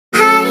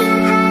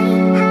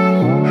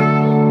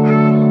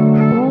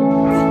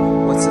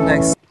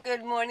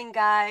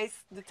guys,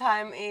 the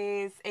time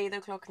is 8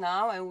 o'clock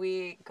now and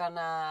we're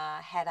gonna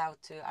head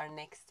out to our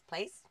next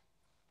place.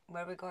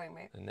 Where are we going,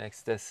 babe? The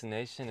next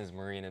destination is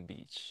Marina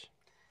Beach.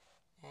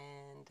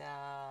 And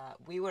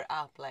we were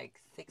up like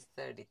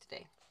 6:30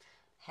 today,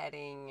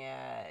 heading,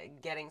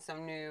 getting some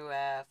new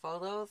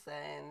photos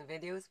and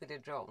videos with the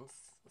drones.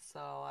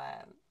 So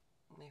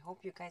we hope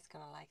you guys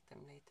gonna like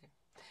them later.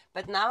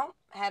 But now,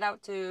 head out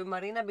to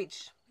Marina Beach.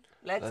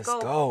 Let's go.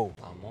 Let's go.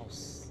 Vamos.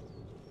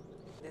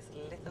 This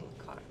little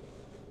car.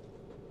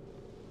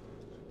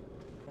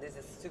 This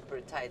is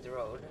super tight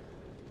road.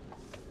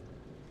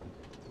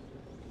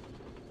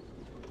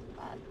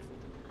 But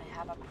I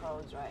have a pro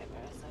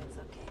driver, so it's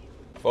okay.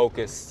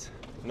 Focused.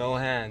 No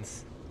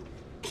hands.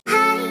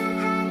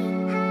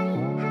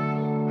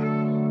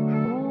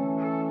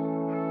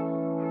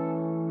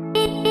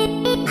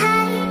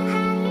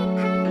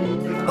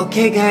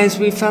 Okay guys,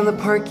 we found the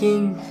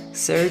parking.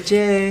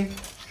 Sergey.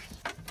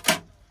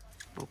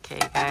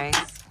 Okay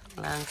guys,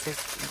 Lance is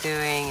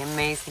doing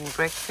amazing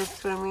breakfast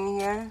for me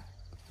here.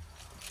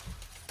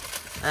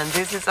 And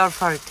this is our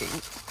parking.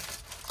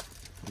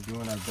 We're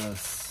doing our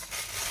best.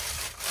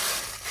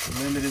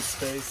 Limited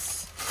space.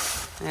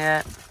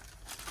 Yeah.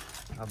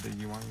 How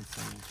big you want your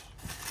sandwich?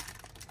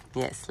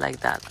 Yes, like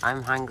that.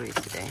 I'm hungry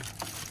today.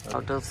 Oh,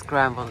 those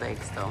scrambled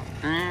eggs though.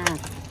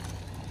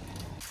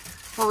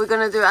 What are we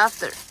gonna do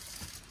after?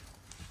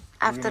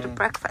 After the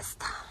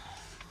breakfast.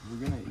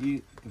 We're gonna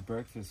eat the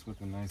breakfast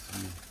with a nice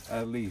view.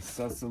 At least.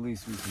 That's the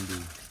least we can do.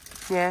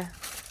 Yeah.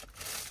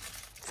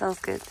 Sounds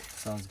good.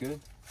 Sounds good?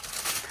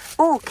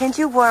 Oh, can't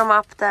you warm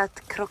up that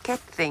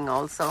croquette thing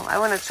also? I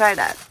want to try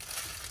that.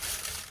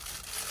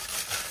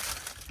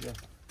 Yeah.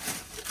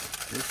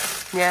 This?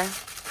 Yeah.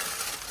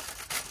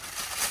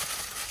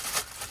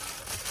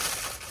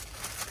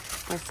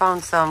 We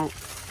found some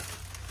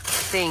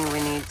thing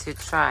we need to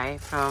try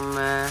from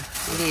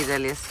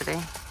Lidl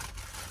yesterday.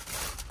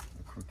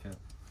 Croquette.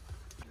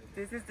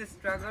 This is the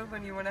struggle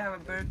when you want to have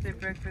a birthday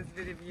breakfast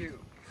with a view.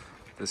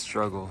 The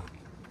struggle.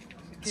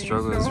 Can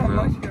Struggle you is show how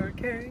real. much you're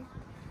carrying?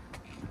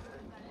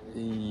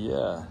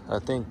 Yeah, I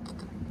think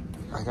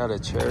I got a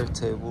chair,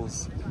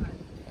 tables,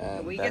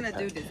 and We're gonna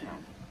do this now.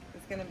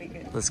 It's gonna be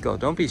good. Let's go.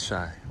 Don't be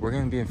shy. We're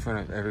gonna be in front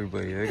of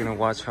everybody. They're gonna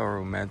watch how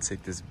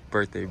romantic this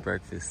birthday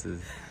breakfast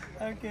is.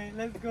 Okay,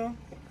 let's go.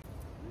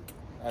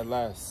 At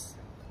last,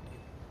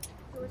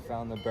 we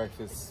found the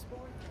breakfast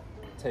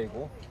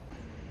table.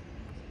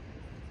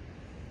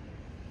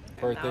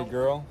 Birthday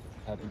girl.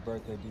 Happy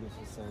birthday,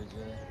 beautiful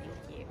Sergey.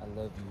 Thank you. I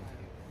love you.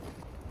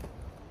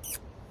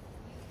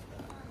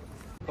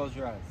 Close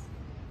your eyes,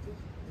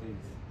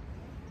 please.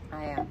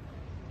 I am.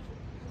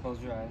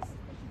 Close your eyes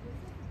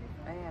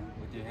I am.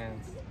 with your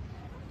hands in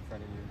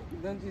front of you.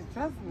 Don't you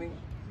trust me?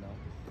 No.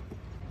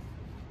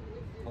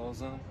 Close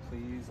them,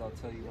 please. I'll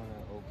tell you when to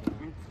open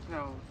them. It's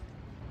closed.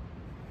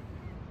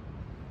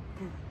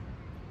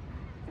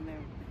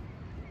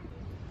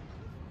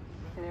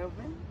 Can I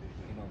open?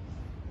 You know.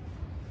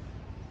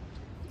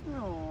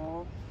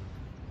 No.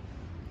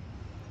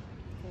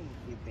 Thank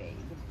you,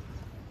 babe.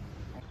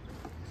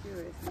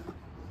 Curious.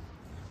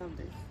 From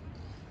this.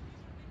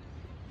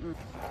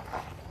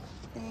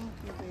 Thank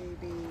you,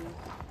 baby.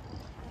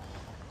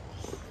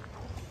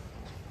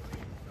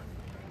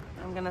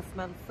 I'm gonna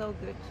smell so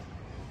good.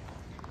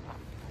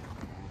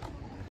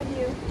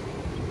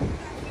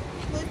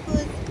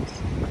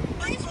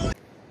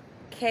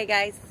 Okay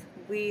guys,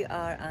 we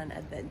are on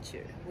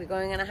adventure. We're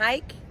going on a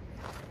hike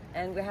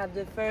and we have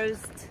the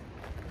first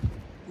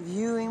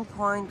viewing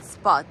point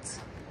spot.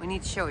 We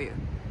need to show you.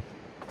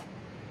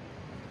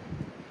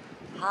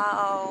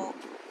 How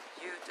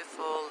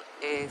beautiful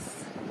is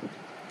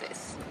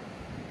this?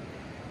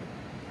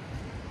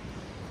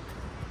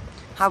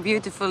 How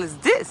beautiful is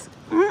this?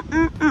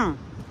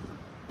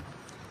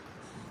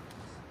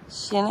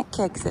 Tjena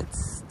kexet.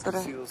 Står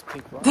det? See those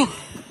pink rocks?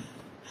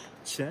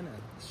 Tjena.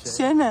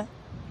 Tjena.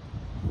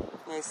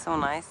 It's so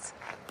nice.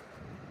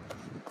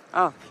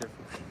 Oh, Careful.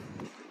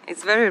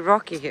 it's very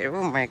rocky here.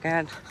 Oh my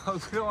god. I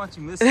don't want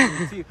you missing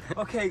your teeth.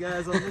 Okay,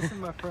 guys, I'm missing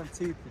my front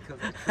teeth because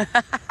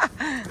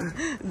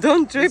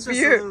Don't trip it's just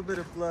a you. little bit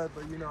of blood,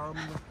 but you know,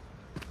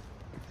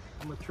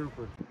 I'm a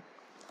trooper.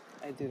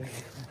 I do.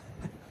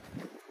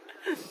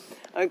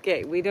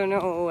 Okay, we don't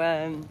know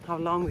how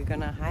long we're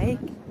gonna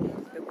hike,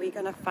 but we're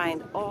gonna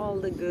find all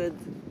the good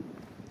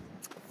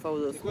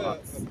photo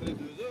spots.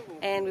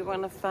 And we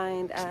wanna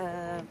find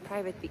a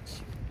private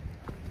beach.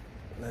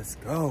 Let's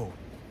go.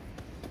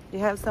 You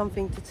have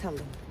something to tell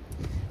them.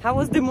 How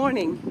was the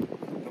morning?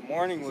 The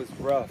morning was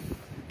rough.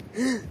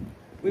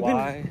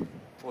 Why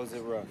was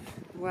it rough?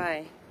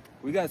 Why?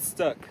 We got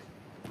stuck.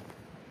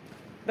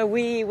 But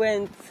we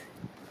went...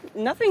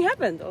 Nothing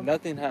happened. Though.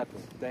 Nothing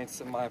happened thanks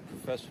to my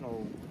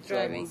professional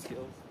driving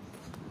skills.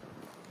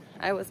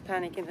 I was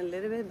panicking a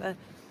little bit, but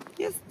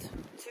just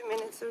 2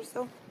 minutes or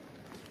so.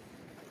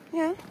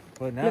 Yeah.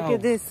 But now, look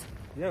at this.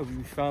 Yeah,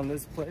 we found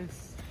this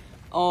place.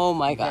 Oh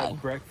my We god.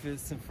 had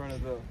breakfast in front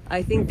of the...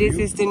 I think this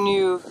is the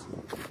new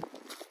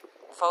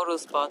photo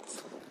spot.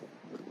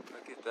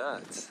 Look at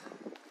that.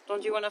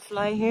 Don't you want to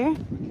fly here?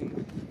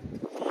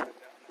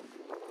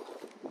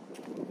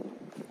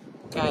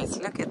 Guys,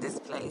 look at this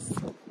place.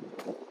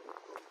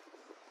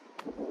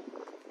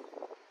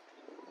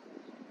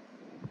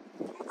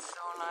 It's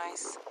so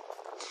nice.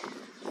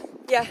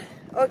 Yeah,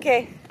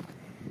 okay.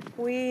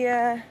 We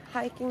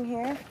hiking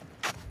here.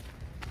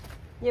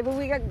 Yeah, but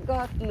we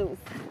got loose.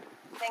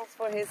 Thanks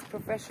for his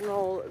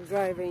professional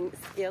driving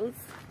skills.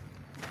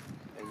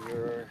 And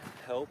your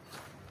help.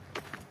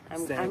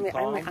 I'm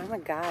a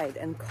guide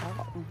and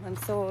calm. I'm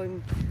so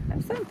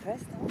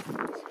impressed. I'm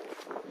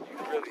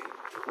really proud of you. Thank you.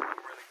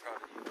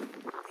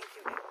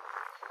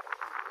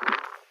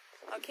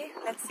 Okay,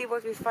 let's see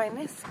what we find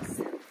next.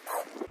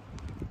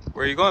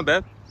 Where are you going,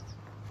 babe?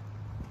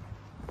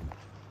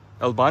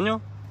 El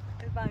Baño?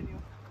 El baño.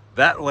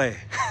 That way.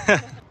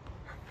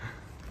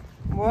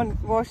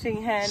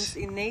 Washing hands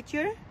in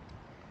nature.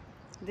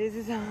 This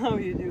is how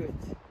you do it.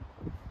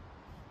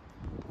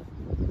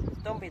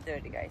 Don't be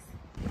dirty, guys.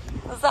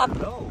 What's up?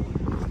 Hello.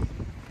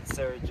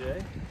 Sarah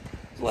J.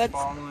 Just What?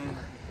 following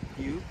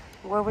you,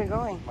 Where are we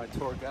going? my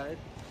tour guide.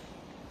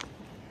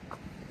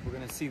 We're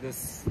gonna see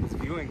this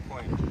viewing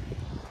point.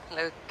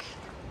 Look.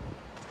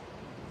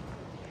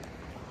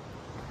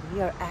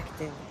 We are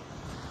active.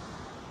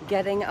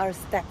 Getting our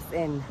steps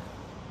in.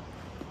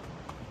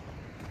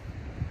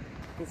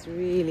 It's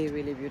really,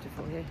 really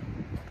beautiful here.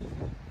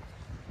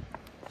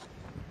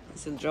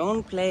 It's a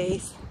drone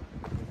place.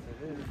 Yes,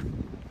 it is.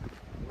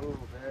 Oh,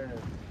 there.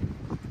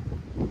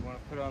 You wanna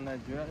put on that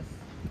dress?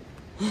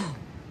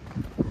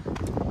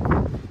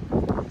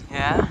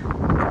 Yeah.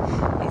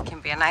 It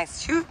can be a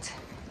nice shoot.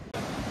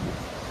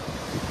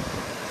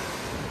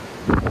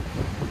 Look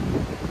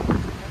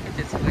at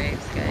these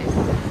waves, guys.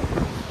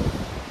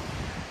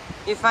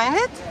 You find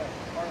it? Yeah,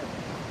 hard.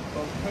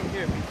 Well, come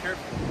here, be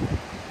careful.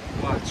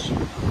 Watch.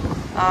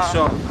 Oh.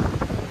 Show.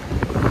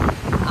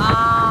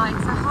 Ah,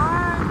 it's a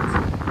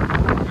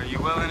heart. Are you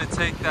willing to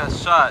take that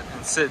shot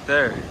and sit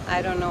there?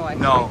 I don't know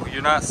actually. No,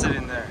 you're not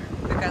sitting there.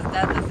 Because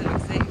that doesn't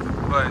look safe.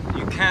 But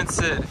you can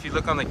sit if you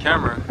look on the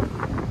camera.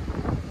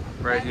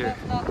 Right That here.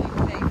 does not look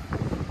safe.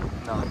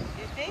 No.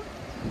 You think?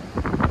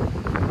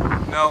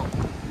 No.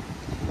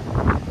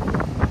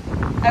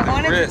 I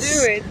wanted risk. to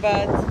do it,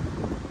 but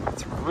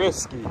It's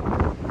risky.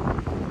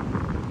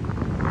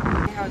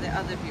 how the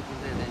other people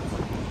did it.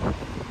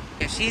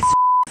 Yeah, she's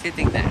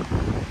sitting there.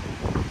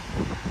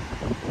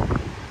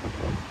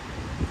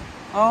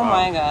 Oh Wow.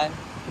 my god.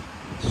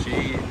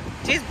 She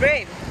She's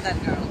brave,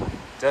 that girl.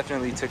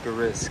 definitely took a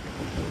risk.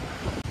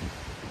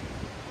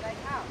 Like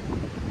how?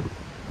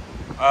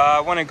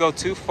 I wouldn't go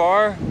too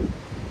far,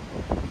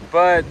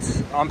 but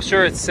I'm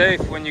sure it's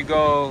safe when you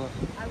go.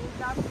 I would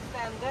love to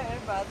stand there,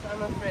 but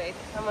I'm afraid.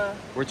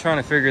 We're trying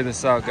to figure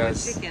this out, I'm a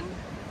guys. chicken.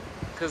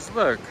 Because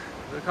look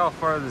how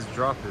far this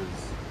drop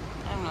is.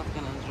 I'm not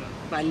gonna drop.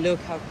 But look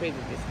how pretty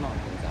these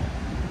mountains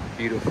are.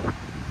 Beautiful.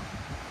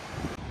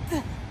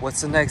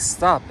 What's the next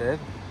stop, babe?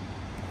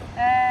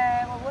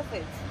 What was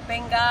it?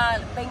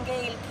 Bengal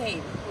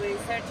Cave. We're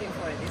searching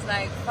for it. It's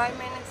like 5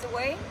 minutes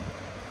away.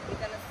 We're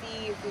gonna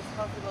see if it's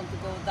possible to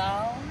go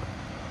down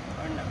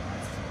or not.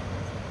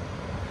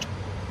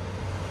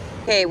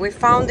 Okay, we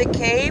found the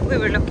cave we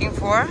were looking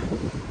for,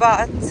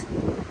 but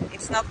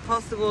it's not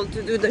possible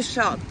to do the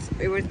shot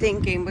we were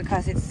thinking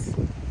because it's...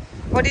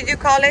 What did you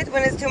call it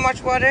when it's too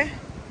much water?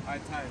 High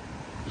tide.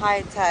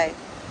 High tide.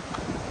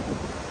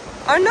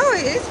 Oh no,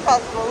 it is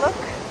possible, look.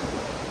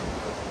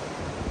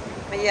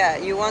 But yeah,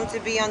 you want to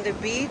be on the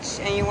beach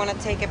and you want to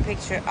take a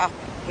picture up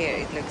here.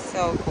 It looks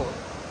so cool.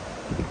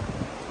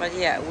 But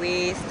yeah,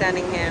 we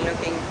standing here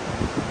looking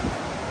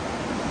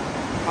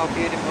how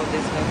beautiful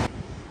this looks.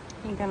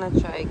 I'm gonna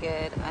try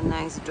get a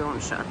nice drone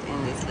shot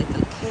in this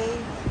little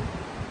cave.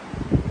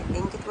 I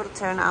think it will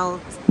turn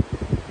out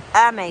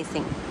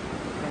amazing.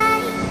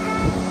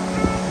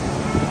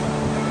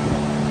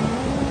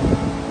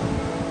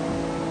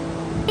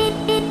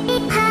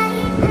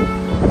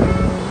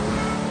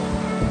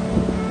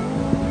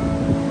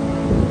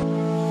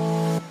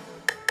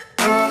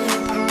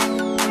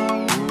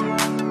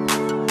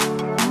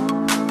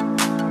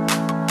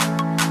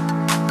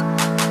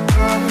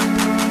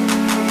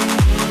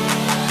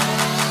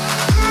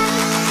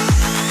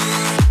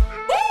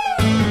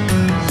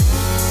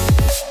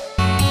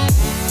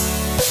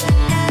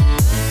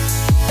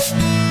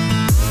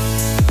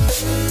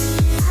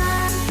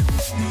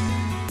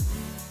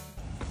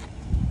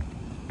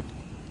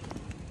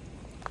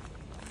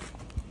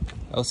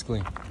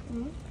 Älskling.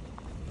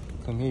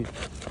 Come here.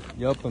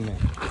 Hjälp mig.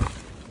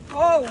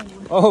 Oh!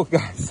 Oh,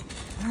 guys.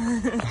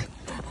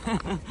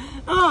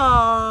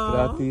 Oh!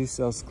 Gratis,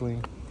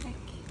 älskling.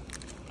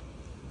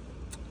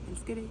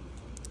 Älskar dig.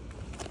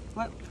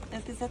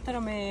 Jag ska sätta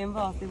dem i en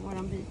vas i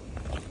våran bil.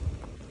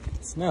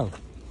 Snäll.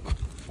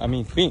 I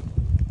mean, fint.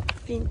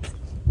 Fint.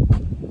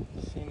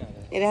 Finare.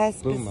 Är det här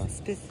Blomma.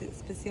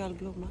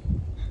 specialblomma?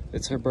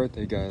 It's her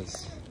birthday,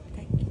 guys.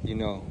 Tack. You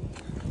know,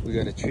 we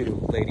gotta treat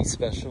a lady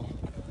special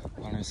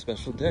on her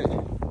special day.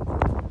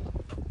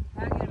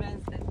 Höger,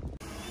 vänster.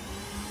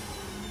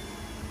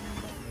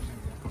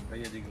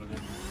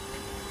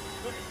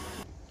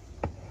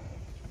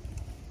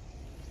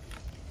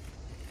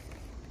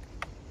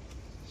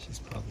 She's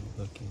probably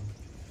looking.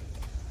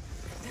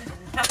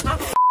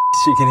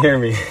 She can hear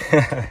me.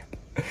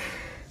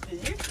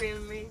 Did you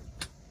film me?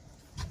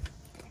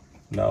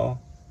 No.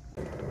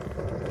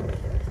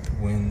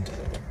 Wind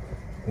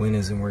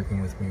isn't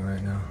working with me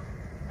right now.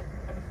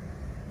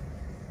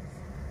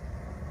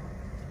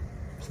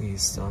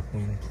 Please stop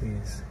wind,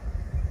 please.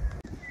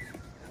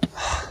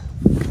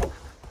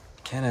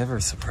 Can't ever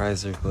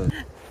surprise her, but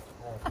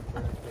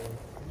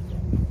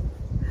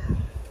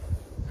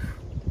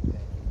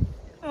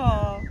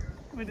Oh,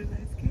 what a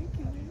nice cake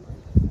you made.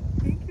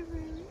 Thank you,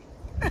 baby.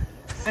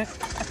 I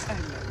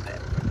love that.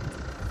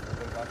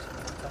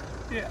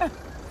 Yeah.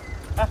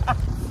 I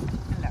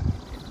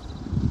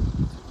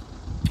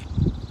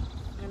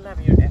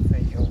love your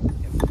effort.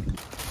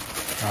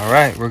 all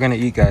right, we're gonna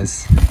eat,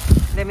 guys.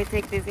 Let me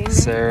take this in there.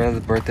 Sarah,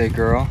 the birthday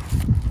girl.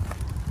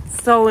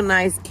 So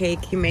nice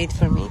cake he made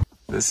for me.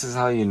 This is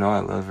how you know I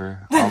love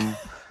her. I'm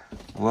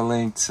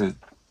willing to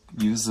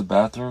use the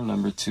bathroom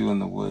number 2 in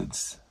the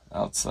woods,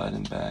 outside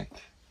and back,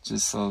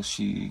 just so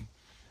she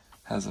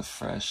has a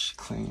fresh,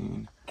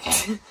 clean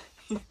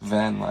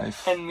van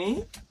life. And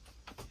me?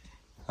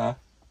 Huh?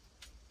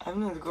 I'm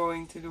not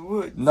going to the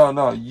woods.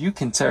 No, you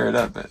can tear it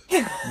up, but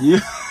you.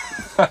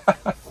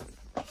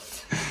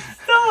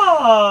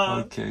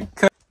 Stop! Okay.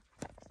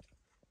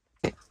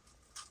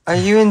 Are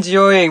you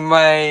enjoying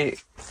my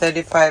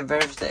 35th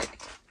birthday?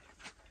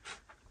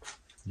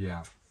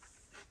 Yeah.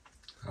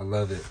 I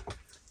love it.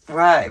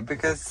 Why?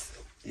 Because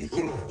you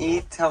can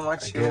eat how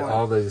much you Get want.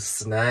 all the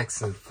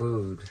snacks and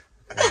food.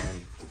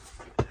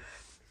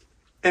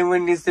 And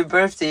when it's your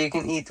birthday, you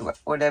can eat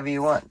whatever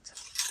you want.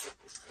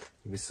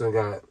 We still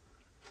got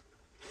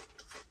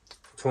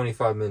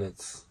 25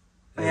 minutes.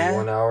 And Yeah?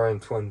 1 hour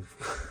and 20.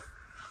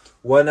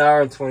 1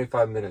 hour and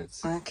 25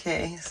 minutes.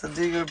 Okay, so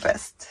do your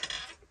best.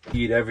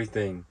 Eat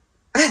everything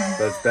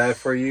that's bad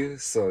for you,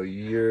 so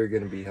you're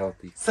gonna be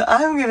healthy. So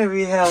I'm gonna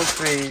be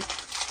healthy.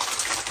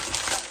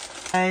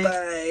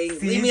 Bye.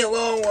 Leave me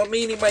alone. I'm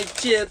eating my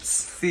chips.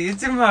 See you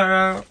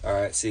tomorrow. All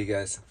right, see you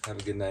guys. Have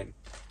a good night.